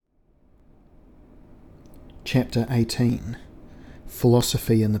Chapter 18,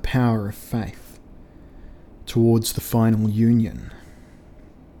 Philosophy and the Power of Faith, Towards the Final Union.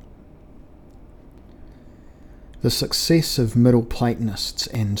 The success of Middle Platonists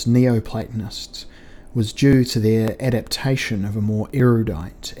and Neoplatonists was due to their adaptation of a more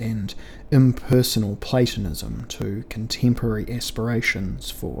erudite and impersonal Platonism to contemporary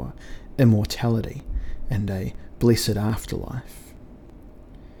aspirations for immortality and a blessed afterlife.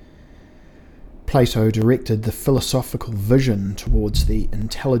 Plato directed the philosophical vision towards the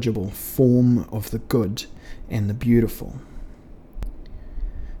intelligible form of the good and the beautiful.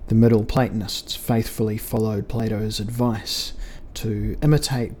 The Middle Platonists faithfully followed Plato's advice to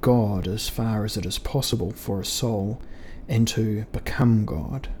imitate God as far as it is possible for a soul and to become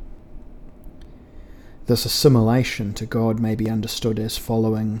God. This assimilation to God may be understood as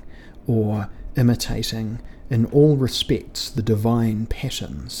following or imitating in all respects the divine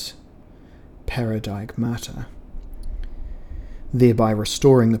patterns, paradigmata, thereby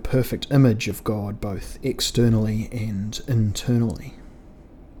restoring the perfect image of God both externally and internally.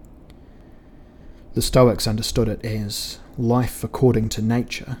 The Stoics understood it as life according to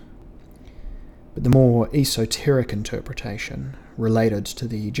nature, but the more esoteric interpretation related to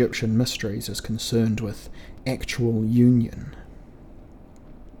the Egyptian mysteries is concerned with actual union.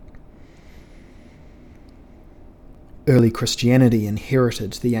 Early Christianity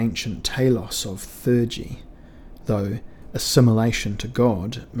inherited the ancient telos of theurgy, though assimilation to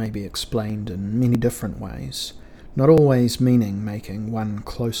God may be explained in many different ways, not always meaning making one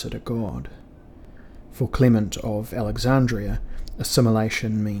closer to God. For Clement of Alexandria,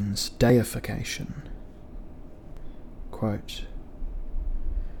 assimilation means deification. Quote,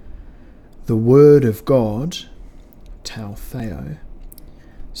 "The Word of God, Tau Theo,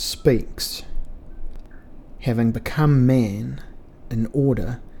 speaks, having become man, in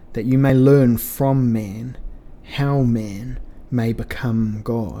order that you may learn from man how man may become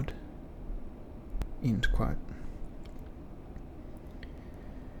God." End quote.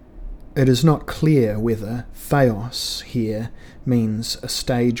 It is not clear whether theos here means a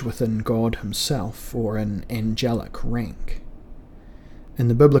stage within God himself or an angelic rank. In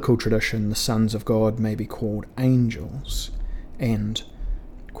the biblical tradition, the sons of God may be called angels, and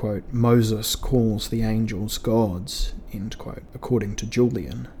quote, "Moses calls the angels gods," end quote, according to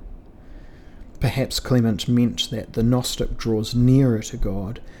Julian. Perhaps Clement meant that the Gnostic draws nearer to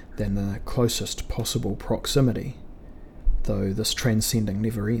God than the closest possible proximity, though this transcending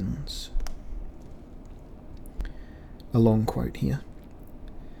never ends. A long quote here.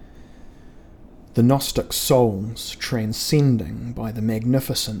 The Gnostic souls transcending by the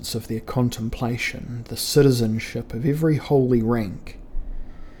magnificence of their contemplation the citizenship of every holy rank,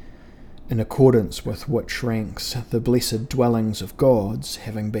 in accordance with which ranks the blessed dwellings of gods,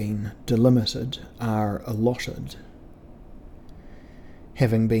 having been delimited, are allotted.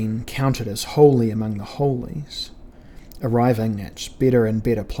 Having been counted as holy among the holies, arriving at better and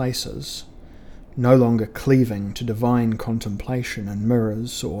better places, no longer cleaving to divine contemplation in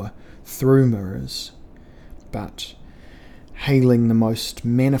mirrors or through mirrors, but hailing the most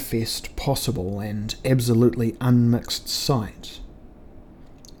manifest possible and absolutely unmixed sight.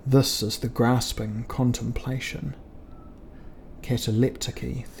 This is the grasping contemplation,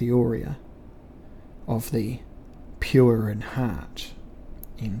 cataleptiki theoria, of the pure in heart.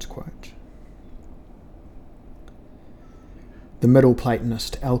 End quote. The Middle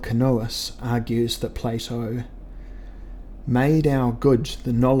Platonist Alcinous argues that Plato made our good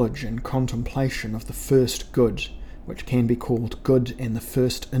the knowledge and contemplation of the first good, which can be called good and the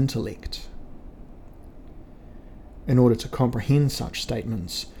first intellect. In order to comprehend such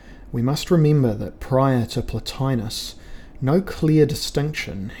statements, we must remember that prior to Plotinus, no clear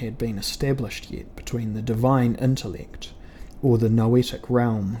distinction had been established yet between the divine intellect, or the noetic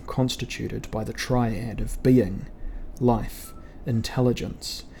realm constituted by the triad of being, life,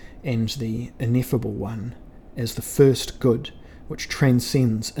 intelligence, and the ineffable one, as the first good which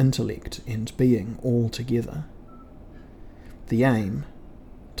transcends intellect and being altogether. The aim,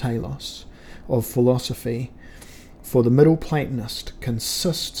 telos, of philosophy for the Middle Platonist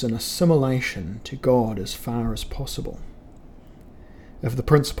consists in assimilation to God as far as possible. If the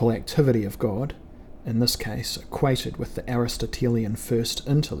principal activity of God, in this case equated with the Aristotelian first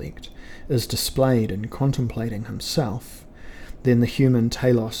intellect, is displayed in contemplating himself, then the human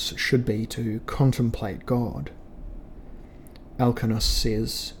telos should be to contemplate God. Alcinous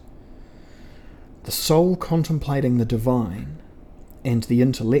says, "The soul contemplating the divine and the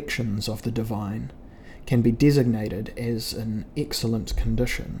intellections of the divine can be designated as an excellent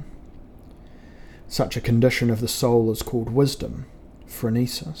condition. Such a condition of the soul is called wisdom,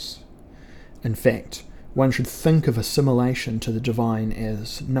 phronesis. In fact, one should think of assimilation to the divine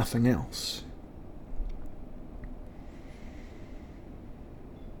as nothing else.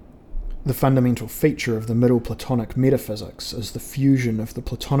 The fundamental feature of the Middle Platonic metaphysics is the fusion of the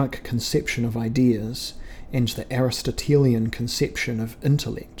Platonic conception of ideas and the Aristotelian conception of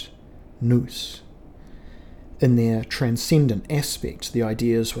intellect, nous. In their transcendent aspect, the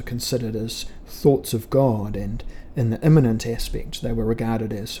ideas were considered as thoughts of God, and in the immanent aspect, they were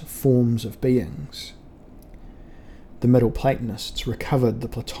regarded as forms of beings. The Middle Platonists recovered the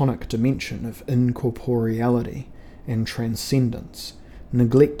Platonic dimension of incorporeality and transcendence,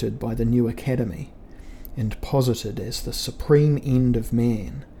 neglected by the New Academy, and posited as the supreme end of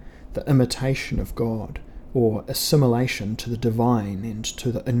man, the imitation of God, or assimilation to the divine and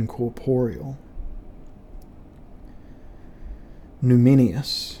to the incorporeal.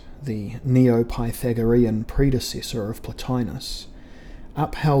 Numenius, the Neo-Pythagorean predecessor of Plotinus,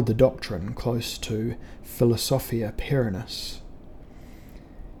 upheld the doctrine close to Philosophia Perennis.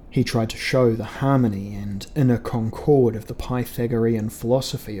 He tried to show the harmony and inner concord of the Pythagorean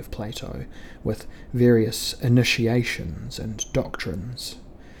philosophy of Plato with various initiations and doctrines,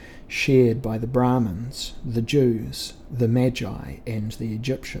 shared by the Brahmins, the Jews, the Magi, and the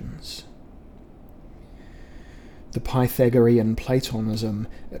Egyptians. The Pythagorean Platonism,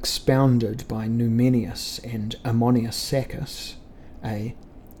 expounded by Numenius and Ammonius Saccas, a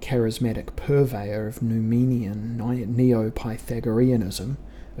charismatic purveyor of Numenian Neo-Pythagoreanism,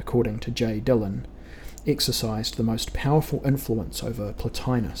 according to J. Dillon, exercised the most powerful influence over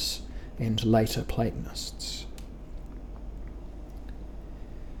Plotinus and later Platonists.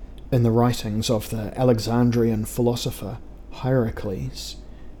 In the writings of the Alexandrian philosopher Hierocles,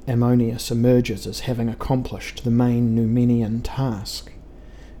 Ammonius emerges as having accomplished the main Numenian task,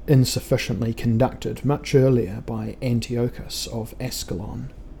 insufficiently conducted much earlier by Antiochus of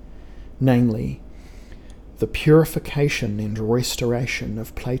Ascalon, namely, the purification and restoration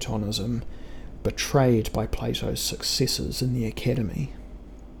of Platonism betrayed by Plato's successors in the Academy.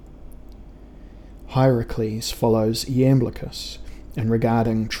 Hierocles follows Iamblichus in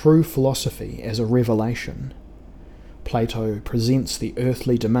regarding true philosophy as a revelation. Plato presents the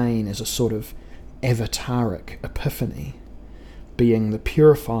earthly domain as a sort of avataric epiphany. Being the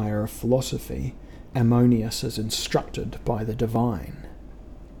purifier of philosophy, Ammonius is instructed by the divine.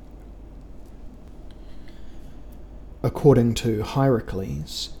 According to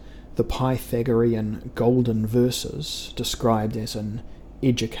Hierocles, the Pythagorean golden verses, described as an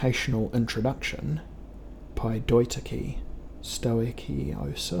educational introduction, Paideutiki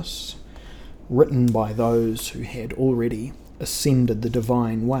Stoikiosis, written by those who had already ascended the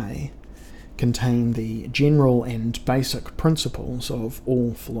divine way, contain the general and basic principles of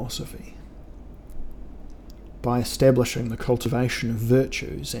all philosophy. By establishing the cultivation of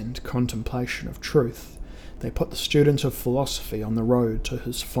virtues and contemplation of truth, they put the student of philosophy on the road to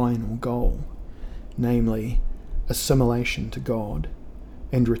his final goal, namely, assimilation to God,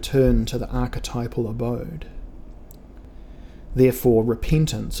 and return to the archetypal abode. Therefore,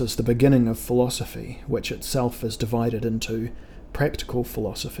 repentance is the beginning of philosophy, which itself is divided into practical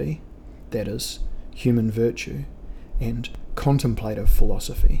philosophy, that is, human virtue, and contemplative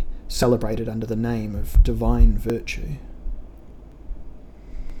philosophy, celebrated under the name of divine virtue.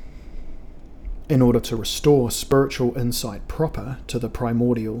 In order to restore spiritual insight proper to the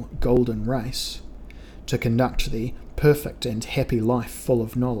primordial golden race, to conduct the perfect and happy life full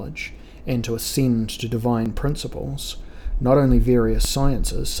of knowledge, and to ascend to divine principles, not only various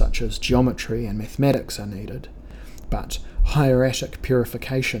sciences such as geometry and mathematics are needed, but hieratic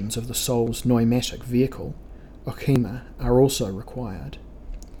purifications of the soul's pneumatic vehicle, ochema, are also required.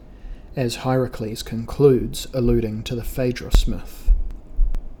 As Hierocles concludes, alluding to the Phaedrus myth,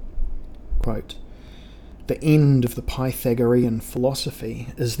 quote, "The end of the Pythagorean philosophy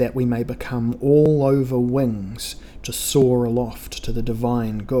is that we may become all over wings to soar aloft to the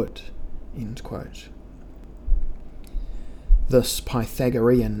divine good." End quote. This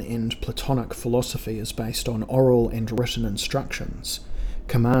Pythagorean and Platonic philosophy is based on oral and written instructions,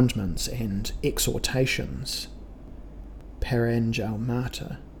 commandments and exhortations,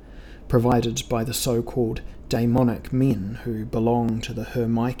 parangelmata, provided by the so-called daimonic men who belong to the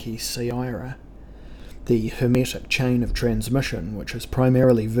Hermaiki Seira, the Hermetic chain of transmission which is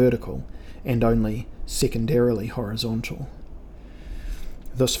primarily vertical and only secondarily horizontal.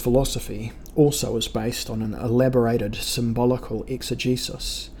 This philosophy also is based on an elaborated symbolical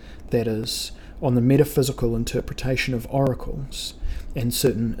exegesis, that is, on the metaphysical interpretation of oracles and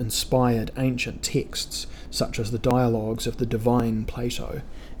certain inspired ancient texts such as the dialogues of the divine Plato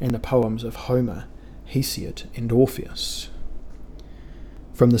and the poems of Homer, Hesiod, and Orpheus.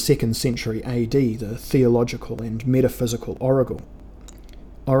 From the 2nd century AD, the theological and metaphysical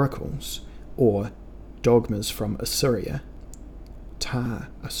oracles, or dogmas from Assyria,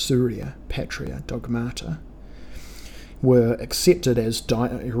 Asuria, Patria, Dogmata, were accepted as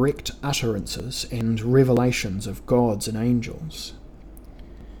direct utterances and revelations of gods and angels.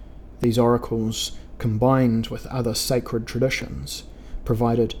 These oracles, combined with other sacred traditions,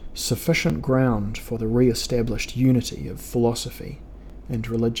 provided sufficient ground for the re-established unity of philosophy and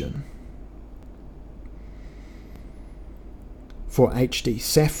religion. For H.D.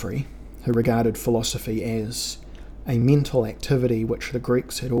 Safri, who regarded philosophy as a mental activity which the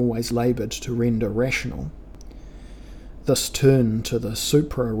Greeks had always laboured to render rational, this turn to the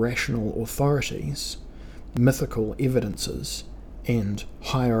supra-rational authorities, mythical evidences, and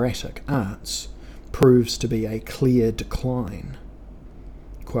hieratic arts proves to be a clear decline.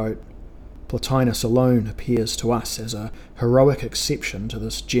 Quote, Plotinus alone appears to us as a heroic exception to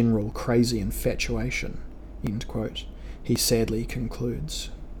this general crazy infatuation, end quote, he sadly concludes.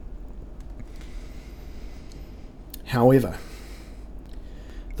 However,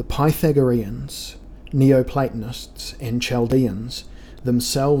 the Pythagoreans, Neoplatonists, and Chaldeans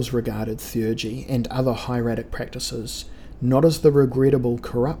themselves regarded theurgy and other hieratic practices not as the regrettable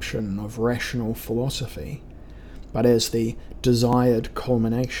corruption of rational philosophy, but as the desired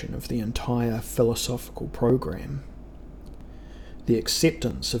culmination of the entire philosophical program. The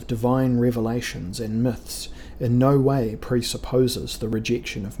acceptance of divine revelations and myths in no way presupposes the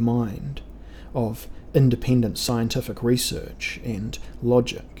rejection of mind, of independent scientific research and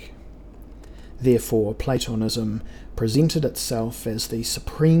logic. Therefore, Platonism presented itself as the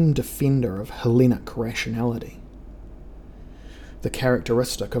supreme defender of Hellenic rationality. The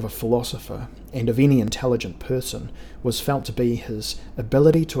characteristic of a philosopher, and of any intelligent person, was felt to be his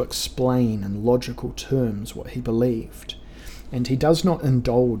ability to explain in logical terms what he believed, and he does not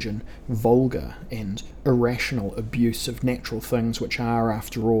indulge in vulgar and irrational abuse of natural things which are,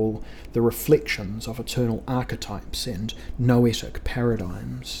 after all, the reflections of eternal archetypes and noetic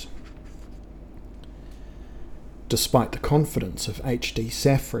paradigms. Despite the confidence of H.D.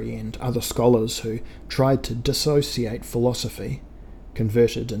 Safri and other scholars who tried to dissociate philosophy,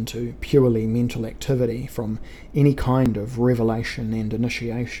 converted into purely mental activity, from any kind of revelation and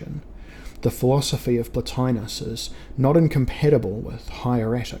initiation, the philosophy of Plotinus is not incompatible with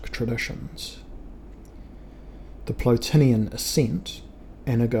hieratic traditions. The Plotinian ascent,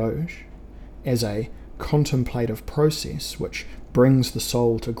 anagoge, as a contemplative process which brings the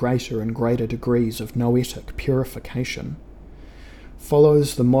soul to greater and greater degrees of noetic purification,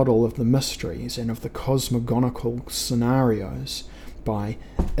 follows the model of the mysteries and of the cosmogonical scenarios by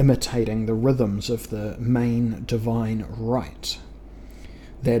imitating the rhythms of the main divine rite,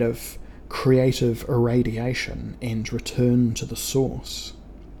 that of creative irradiation and return to the source.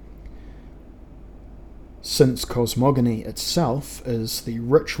 Since cosmogony itself is the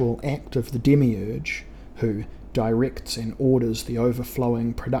ritual act of the demiurge, who directs and orders the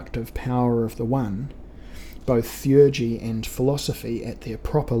overflowing productive power of the One, both theurgy and philosophy at their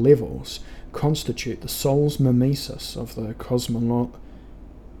proper levels constitute the soul's mimesis of the cosmogonical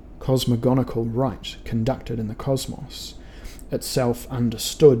rite conducted in the cosmos, itself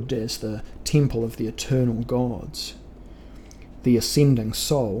understood as the temple of the eternal gods. The ascending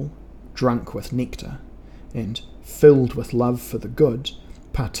soul, drunk with nectar, and filled with love for the good,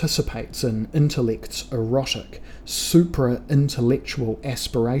 participates in intellect's erotic, supra-intellectual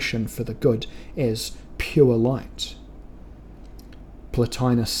aspiration for the good as pure light.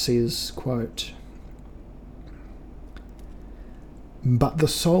 Plotinus says, quote, But the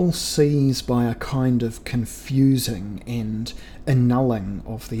soul sees by a kind of confusing and annulling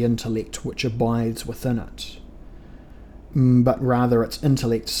of the intellect which abides within it. But rather its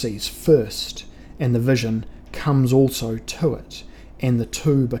intellect sees first, and the vision comes also to it, and the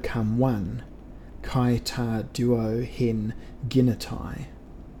two become one, kai ta duo hen genetai.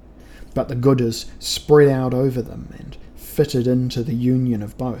 But the good is spread out over them and fitted into the union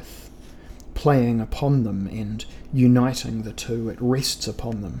of both. Playing upon them and uniting the two, it rests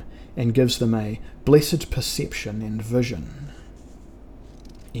upon them and gives them a blessed perception and vision.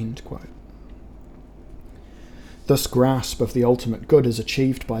 End quote. This grasp of the ultimate good is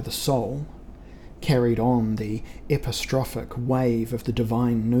achieved by the soul, carried on the epistrophic wave of the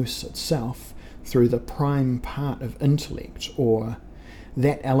divine nous itself through the prime part of intellect, or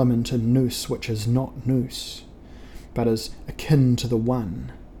that element in nous which is not nous, but is akin to the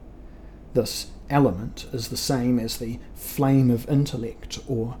One. This element is the same as the flame of intellect,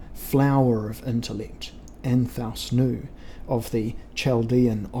 or flower of intellect, anthos nu, of the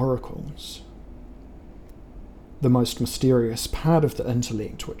Chaldean oracles. the most mysterious part of the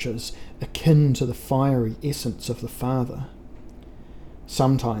intellect, which is akin to the fiery essence of the Father.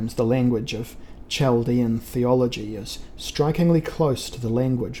 Sometimes the language of Chaldean theology is strikingly close to the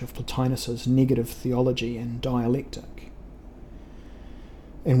language of Plotinus's negative theology and dialectic.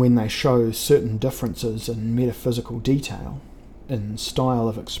 And when they show certain differences in metaphysical detail, in style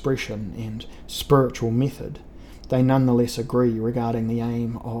of expression and spiritual method, they nonetheless agree regarding the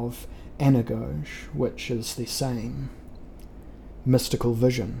aim of anagoge, which is the same: mystical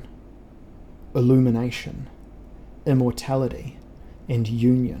vision, illumination, immortality, and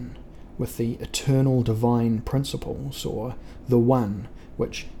union with the eternal divine principles, or the One,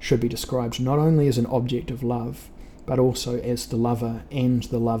 which should be described not only as an object of love, but also as the lover and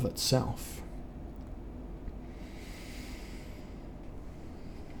the love itself.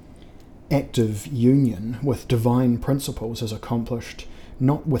 Active union with divine principles is accomplished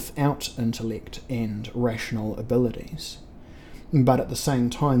not without intellect and rational abilities, but at the same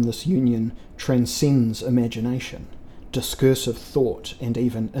time this union transcends imagination, discursive thought, and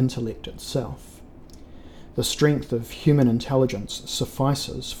even intellect itself. The strength of human intelligence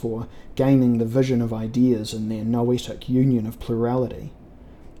suffices for gaining the vision of ideas in their noetic union of plurality,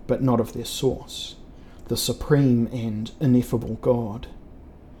 but not of their source, the supreme and ineffable God.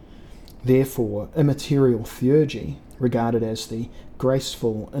 Therefore, immaterial theurgy, regarded as the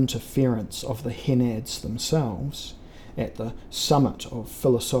graceful interference of the Henads themselves, at the summit of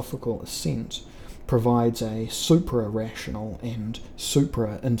philosophical ascent, provides a supra-rational and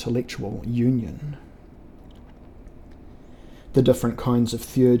supra-intellectual union. The different kinds of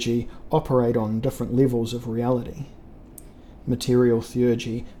theurgy operate on different levels of reality. Material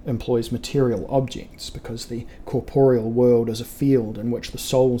theurgy employs material objects because the corporeal world is a field in which the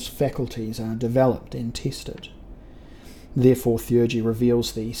soul's faculties are developed and tested. Therefore, theurgy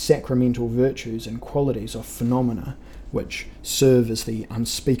reveals the sacramental virtues and qualities of phenomena which serve as the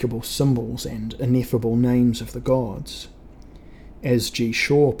unspeakable symbols and ineffable names of the gods. As G.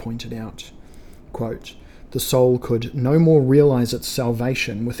 Shaw pointed out, quote, "The soul could no more realize its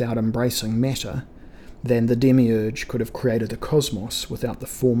salvation without embracing matter than the demiurge could have created the cosmos without the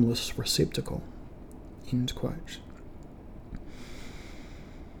formless receptacle." End quote.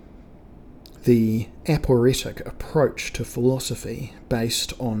 The aporetic approach to philosophy,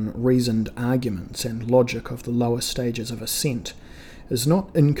 based on reasoned arguments and logic of the lower stages of ascent, is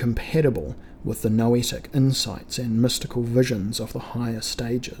not incompatible with the noetic insights and mystical visions of the higher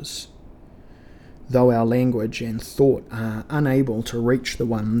stages. Though our language and thought are unable to reach the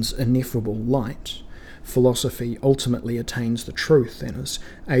One's ineffable light, philosophy ultimately attains the truth and is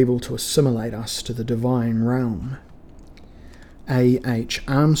able to assimilate us to the divine realm. A. H.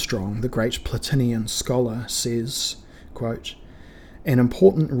 Armstrong, the great Platinian scholar, says, quote, "An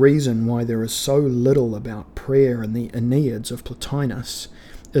important reason why there is so little about prayer in the Aeneads of Plotinus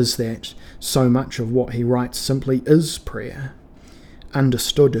is that so much of what he writes simply is prayer,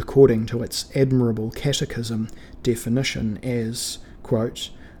 understood according to its admirable catechism definition as, quote,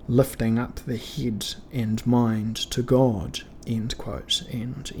 lifting up the head and mind to God," end quote,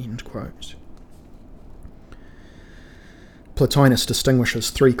 and end quote. Plotinus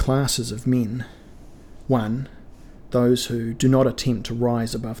distinguishes three classes of men. 1. Those who do not attempt to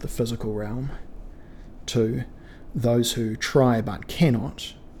rise above the physical realm. 2. Those who try but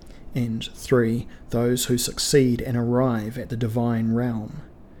cannot. And 3. Those who succeed and arrive at the divine realm,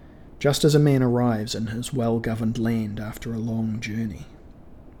 just as a man arrives in his well-governed land after a long journey.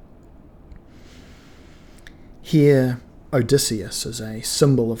 Here, Odysseus is a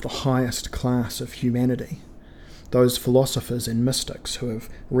symbol of the highest class of humanity, those philosophers and mystics who have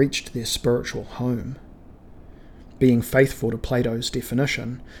reached their spiritual home. Being faithful to Plato's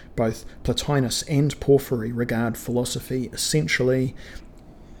definition, both Plotinus and Porphyry regard philosophy essentially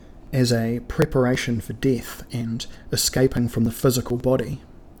as a preparation for death and escaping from the physical body.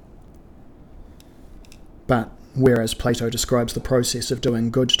 But whereas Plato describes the process of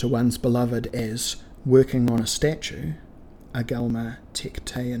doing good to one's beloved as working on a statue, agalma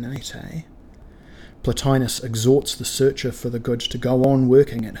tekteianete, Plotinus exhorts the searcher for the good to go on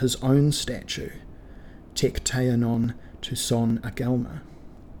working at his own statue, tekteianon to son agalma.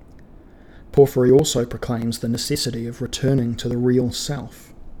 Porphyry also proclaims the necessity of returning to the real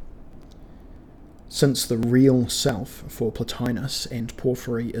self. Since the real self for Plotinus and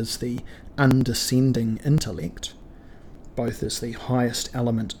Porphyry is the undescending intellect, both as the highest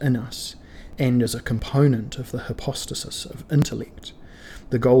element in us and as a component of the hypostasis of intellect,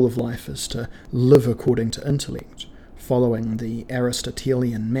 the goal of life is to live according to intellect, following the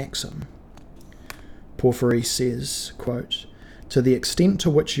Aristotelian maxim. Porphyry says, quote, "To the extent to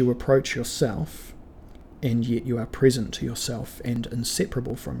which you approach yourself, and yet you are present to yourself and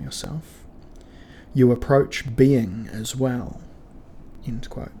inseparable from yourself. You approach being as well." End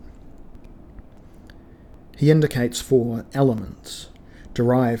quote. He indicates 4 elements,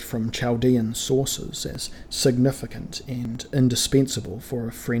 derived from Chaldean sources, as significant and indispensable for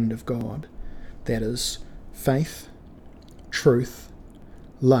a friend of God. That is, faith, truth,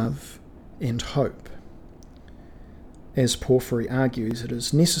 love, and hope. As Porphyry argues, it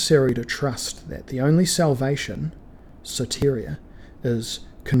is necessary to trust that the only salvation, soteria, is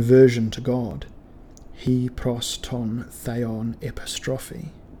conversion to God, he pros ton theon epistrophe,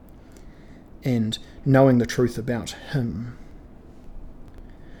 and knowing the truth about him.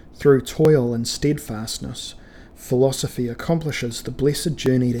 Through toil and steadfastness, philosophy accomplishes the blessed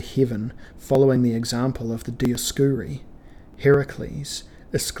journey to heaven, following the example of the Dioscuri, Heracles,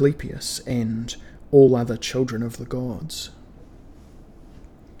 Asclepius, and all other children of the gods.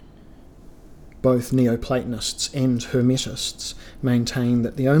 Both Neoplatonists and Hermetists maintain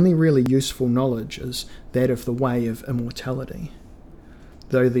that the only really useful knowledge is that of the way of immortality,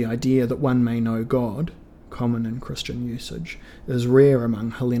 though the idea that one may know God, common in Christian usage, is rare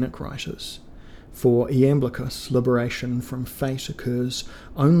among Hellenic writers. For Iamblichus, liberation from fate occurs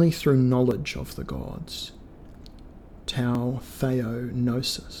only through knowledge of the gods. Tau theo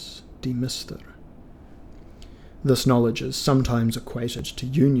gnosis de myster. This knowledge is sometimes equated to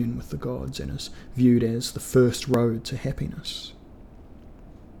union with the gods and is viewed as the first road to happiness.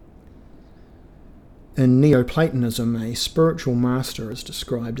 In Neoplatonism, a spiritual master is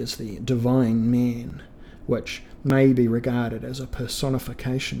described as the divine man, which may be regarded as a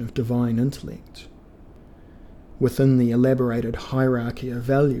personification of divine intellect. Within the elaborated hierarchy of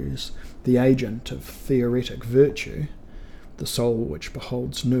values, the agent of theoretic virtue, the soul which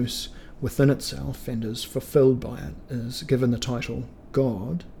beholds nous within itself and is fulfilled by it, is given the title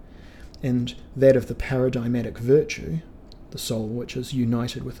God, and that of the paradigmatic virtue, the soul which is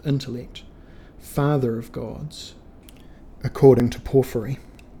united with intellect, Father of gods, according to Porphyry.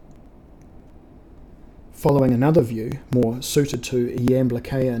 Following another view, more suited to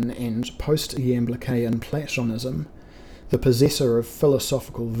Iamblichean and post-Iamblichean Platonism, the possessor of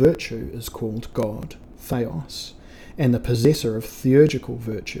philosophical virtue is called God, Theos, and the possessor of theurgical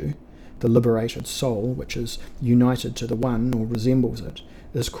virtue, the liberated soul which is united to the One or resembles it,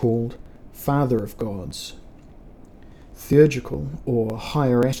 is called Father of gods. Theurgical or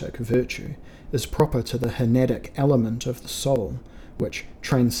hieratic virtue is proper to the Hennadic element of the soul, which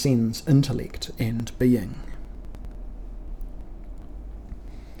transcends intellect and being.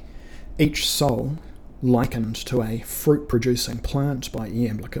 Each soul, likened to a fruit-producing plant by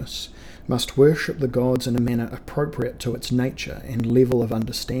Iamblichus, must worship the gods in a manner appropriate to its nature and level of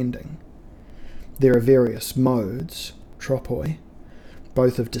understanding. There are various modes, tropoi,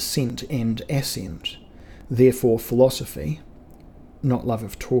 both of descent and ascent. Therefore philosophy, not love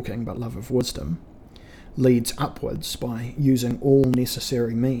of talking but love of wisdom, leads upwards by using all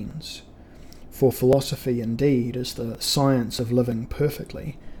necessary means. For philosophy indeed is the science of living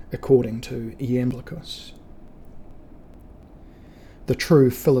perfectly, according to Iamblichus. The true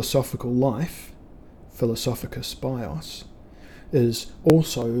philosophical life, philosophicus bios, is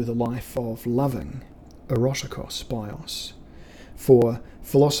also the life of loving, erotikos bios. For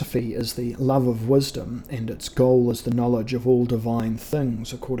philosophy is the love of wisdom, and its goal is the knowledge of all divine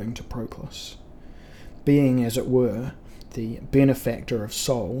things, according to Proclus. Being, as it were, the benefactor of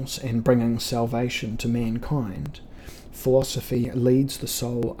souls and bringing salvation to mankind, philosophy leads the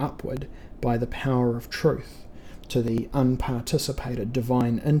soul upward by the power of truth to the unparticipated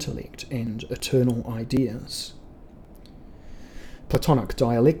divine intellect and eternal ideas. Platonic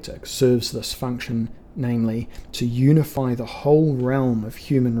dialectic serves this function, namely, to unify the whole realm of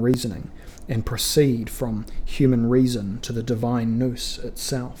human reasoning and proceed from human reason to the divine nous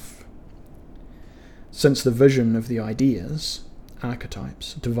itself. Since the vision of the ideas,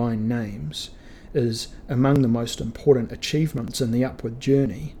 archetypes, divine names, is among the most important achievements in the upward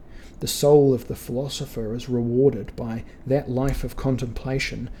journey, the soul of the philosopher is rewarded by that life of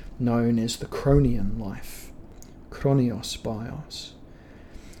contemplation known as the Cronian life, Chronios bios.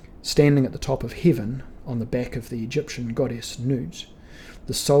 Standing at the top of heaven, on the back of the Egyptian goddess Nut,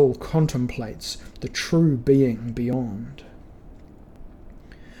 the soul contemplates the true being beyond.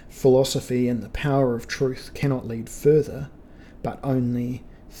 Philosophy and the power of truth cannot lead further, but only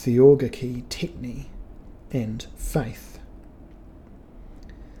theorgiki techni and faith.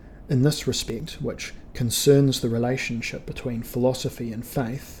 In this respect, which concerns the relationship between philosophy and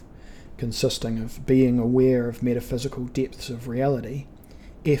faith, consisting of being aware of metaphysical depths of reality,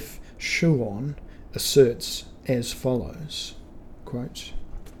 F. Schuon asserts as follows, quote,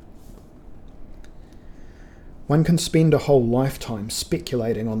 One can spend a whole lifetime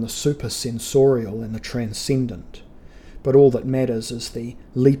speculating on the supersensorial and the transcendent, but all that matters is the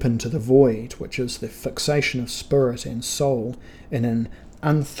leap into the void, which is the fixation of spirit and soul in an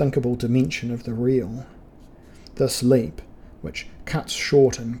unthinkable dimension of the real. This leap, which cuts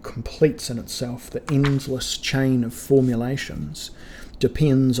short and completes in itself the endless chain of formulations,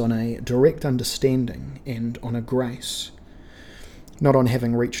 depends on a direct understanding and on a grace, not on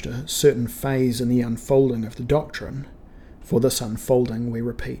having reached a certain phase in the unfolding of the doctrine, for this unfolding, we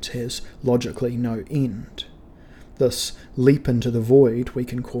repeat, has logically no end. This leap into the void we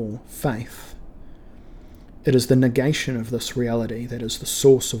can call faith. It is the negation of this reality that is the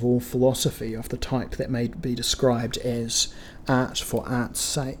source of all philosophy of the type that may be described as art for art's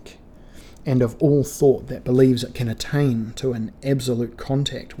sake, and of all thought that believes it can attain to an absolute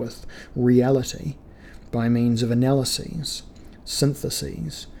contact with reality by means of analyses,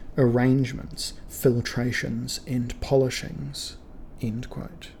 syntheses, arrangements, filtrations, and polishings." End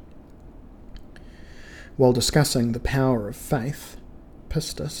quote. While discussing the power of faith,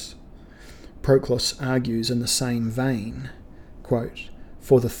 pistis, Proclus argues in the same vein, quote,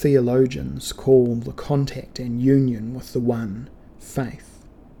 "For the theologians call the contact and union with the one faith."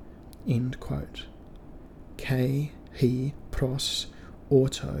 End quote. K he pros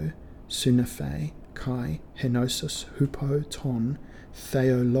auto sunaphe kai henosis hupo ton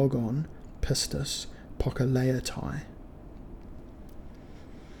theologon pistis pokaleatai.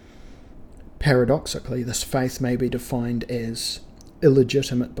 Paradoxically, this faith may be defined as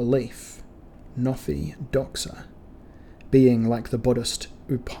illegitimate belief, nothi doxa, being, like the Buddhist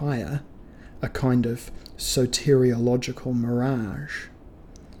upaya, a kind of soteriological mirage.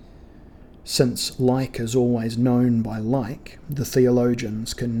 Since like is always known by like, the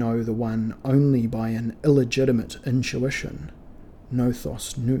theologians can know the one only by an illegitimate intuition,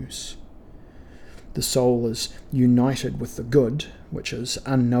 nothos nous. The soul is united with the good, which is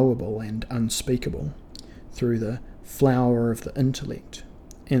unknowable and unspeakable, through the flower of the intellect,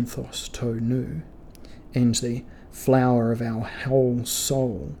 anthos to nu, and the flower of our whole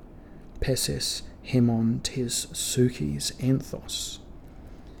soul, passes hemon tes sukis anthos.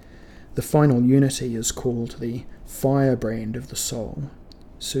 The final unity is called the firebrand of the soul,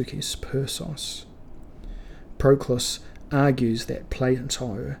 sukis persos. Proclus argues that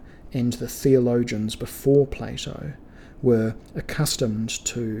Plato and the theologians before Plato were accustomed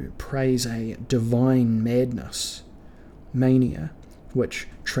to praise a divine madness, mania, which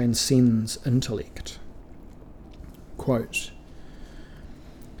transcends intellect. Quote,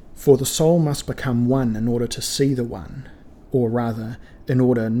 "For the soul must become one in order to see the one, or rather, in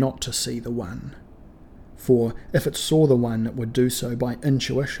order not to see the one. For if it saw the one, it would do so by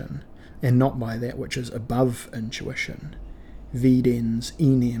intuition, and not by that which is above intuition. Videns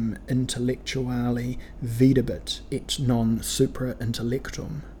inem intellectuali videbit et non supra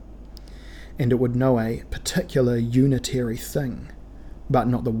intellectum. And it would know a particular unitary thing, but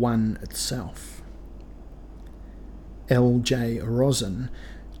not the one itself." L. J. Rosen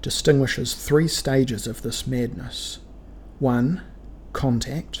distinguishes 3 stages of this madness. 1.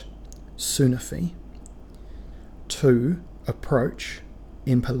 Contact, sunaphe. 2. Approach,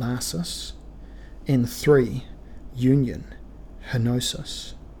 empalasis. And 3. Union,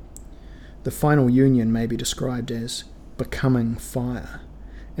 henosis. The final union may be described as becoming fire,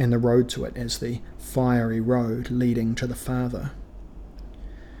 and the road to it as the fiery road leading to the Father.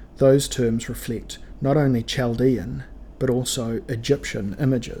 Those terms reflect not only Chaldean, but also Egyptian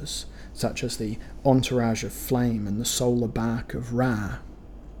images, such as the entourage of flame and the solar bark of Ra.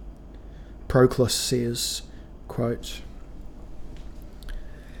 Proclus says, quote,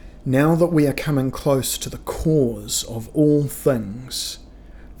 "Now that we are coming close to the cause of all things,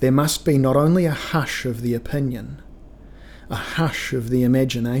 there must be not only a hush of the opinion, a hush of the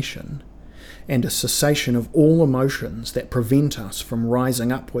imagination, and a cessation of all emotions that prevent us from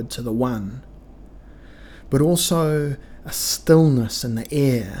rising upward to the one, but also a stillness in the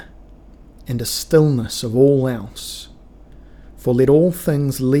air, and a stillness of all else. For let all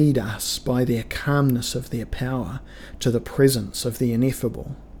things lead us by their calmness of their power to the presence of the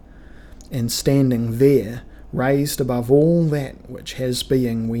ineffable, and standing there, raised above all that which has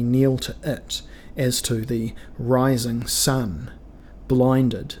being, we kneel to it as to the rising sun,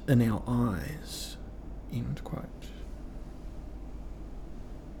 blinded in our eyes." End quote.